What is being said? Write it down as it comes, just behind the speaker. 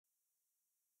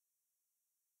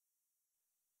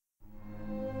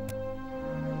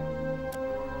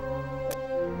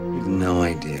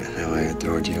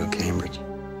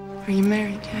Are you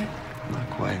married yet? Not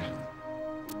quite.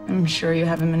 I'm sure you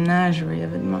have a menagerie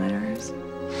of admirers.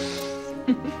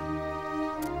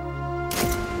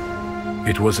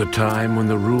 It was a time when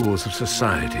the rules of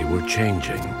society were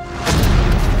changing,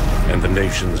 and the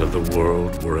nations of the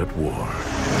world were at war.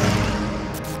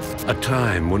 A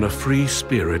time when a free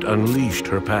spirit unleashed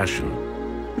her passion.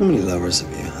 How many lovers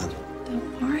have you had?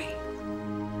 Don't worry.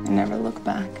 I never look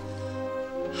back.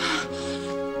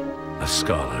 A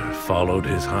scholar followed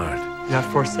his heart. You have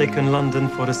forsaken London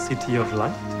for the city of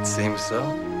light? It seems so.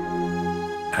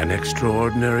 An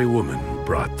extraordinary woman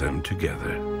brought them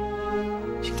together.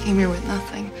 She came here with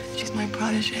nothing. She's my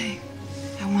protege.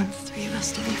 I want the three of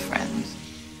us to be friends.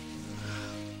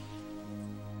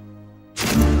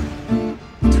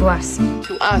 To us.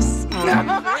 To us.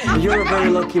 You're a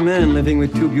very lucky man living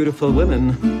with two beautiful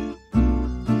women.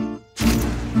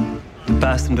 The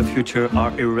past and the future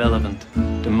are irrelevant.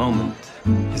 The moment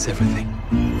is everything.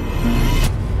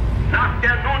 Nach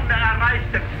der nunmehr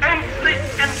erreichten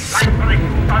endlichen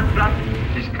Zeitverrichtung Deutschland.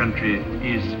 This country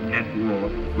is at war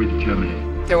with Germany.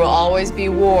 There will always be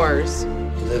wars.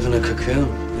 You live in a cocoon.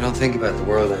 You don't think about the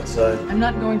world outside. I'm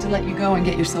not going to let you go and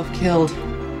get yourself killed.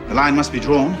 The line must be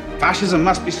drawn. Fascism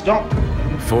must be stopped.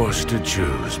 Forced to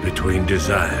choose between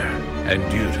desire and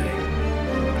duty,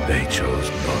 they chose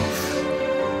both.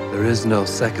 There is no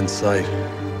second sight.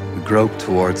 We grope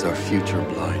towards our future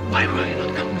blind. Why will you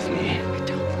not come with me? I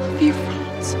don't love you,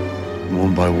 Franz.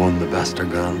 One by one, the best are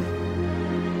gone.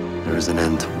 There is an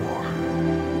end to war.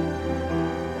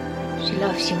 She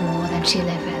loves you more than she'll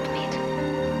ever admit.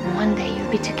 And one day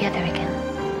you'll be together again.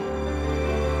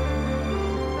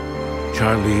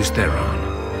 Charlize Theron,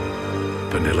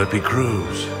 Penelope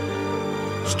Cruz,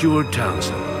 Stuart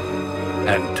Townsend,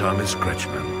 and Thomas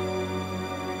Kretschmann.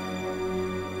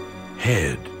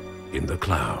 Head in the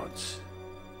Clouds.